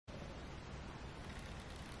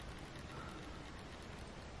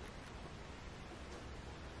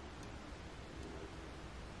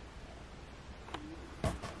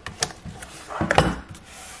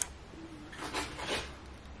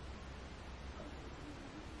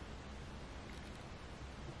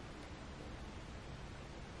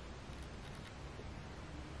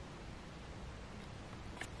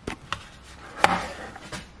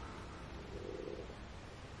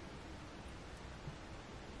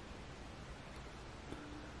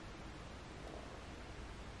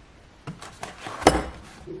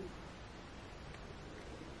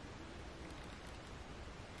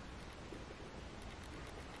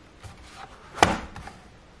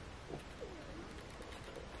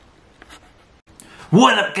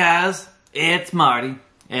What up, guys? It's Marty,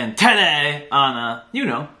 and today on,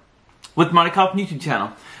 with Marty Kauffman YouTube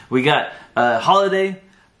channel, we got a holiday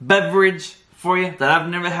beverage for you that I've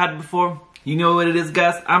never had before. You know what it is,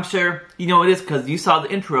 guys? I'm sure you know what it is because you saw the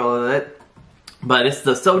intro of it. But it's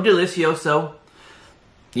the So Delicioso,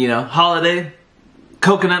 holiday,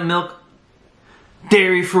 coconut milk,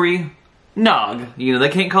 dairy-free nog. They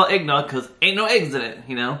can't call it eggnog because ain't no eggs in it,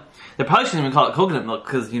 They probably shouldn't even call it coconut milk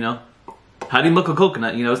because, how do you milk a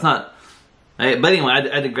coconut? It's not. But anyway,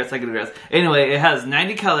 I digress. Anyway, it has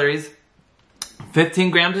 90 calories, 15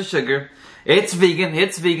 grams of sugar. It's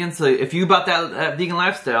vegan. So if you bought that vegan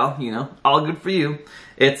lifestyle, all good for you.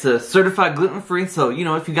 It's certified gluten-free. So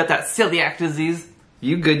if you got that celiac disease,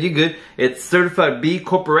 you good. It's certified B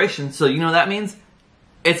Corporation. So that means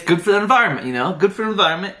it's good for the environment. Good for the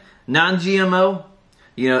environment. Non-GMO.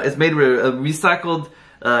 It's made with a recycled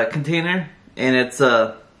container, and it's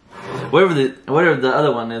whatever the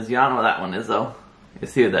other one is. I don't know what that one is though. You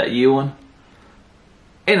see that U one?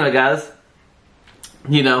 Anyway, guys,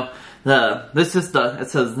 it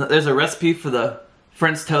says there's a recipe for the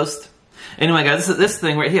French toast. Anyway, guys, this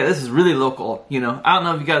thing right here, this is really local. I don't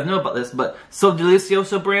know if you guys know about this, but So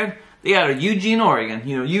Delicioso brand, they out of Eugene, Oregon.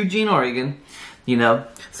 Eugene, Oregon.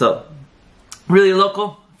 So really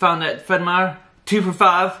local. Found that Fred Meyer 2 for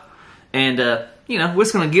 $5, and we're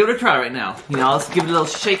just gonna give it a try right now. Let's give it a little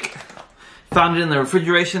shake. Found it in the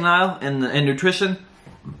refrigeration aisle in nutrition.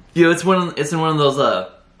 It's in one of those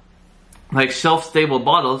like shelf-stable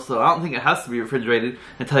bottles, so I don't think it has to be refrigerated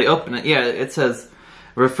until you open it. Yeah, it says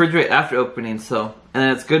refrigerate after opening, so, and then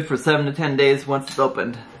it's good for 7 to 10 days once it's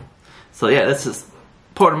opened. So yeah, let's just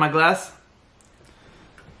pour it in my glass.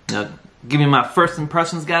 Give me my first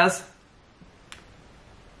impressions, guys.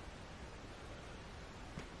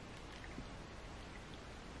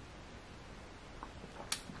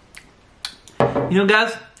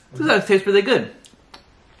 Guys, this actually tastes really good.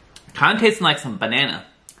 Kind of tasting like some banana.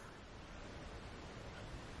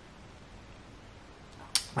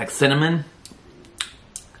 Like cinnamon.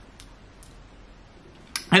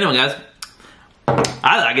 Anyway, guys,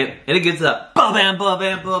 I like it. It gets a bam,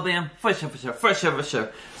 for sure.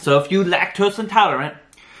 So if you lactose intolerant,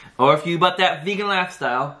 or if you bought that vegan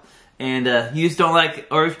lifestyle, and you just don't like,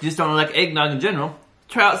 or if you just don't like eggnog in general,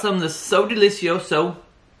 try out some of this So Delicioso,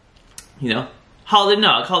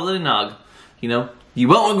 holiday nog. You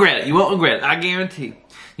won't regret it. I guarantee.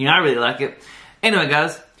 I really like it. Anyway,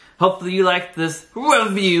 guys, hopefully you liked this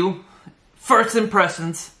review, first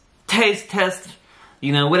impressions, taste test,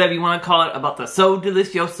 whatever you want to call it, about the So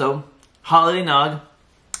Delicioso holiday nog.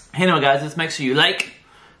 Anyway, guys, just make sure you like,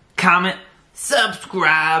 comment,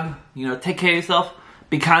 subscribe. Take care of yourself.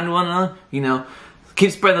 Be kind to one another.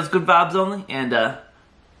 Keep spreading those good vibes only. And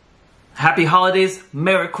happy holidays,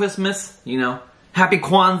 Merry Christmas. Happy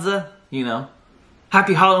Kwanzaa.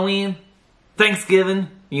 Happy Halloween, Thanksgiving.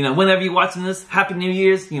 Whenever you're watching this, Happy New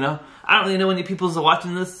Year's. I don't really know when you people are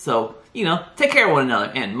watching this, so take care of one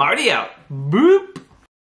another. And Marty out. Boop.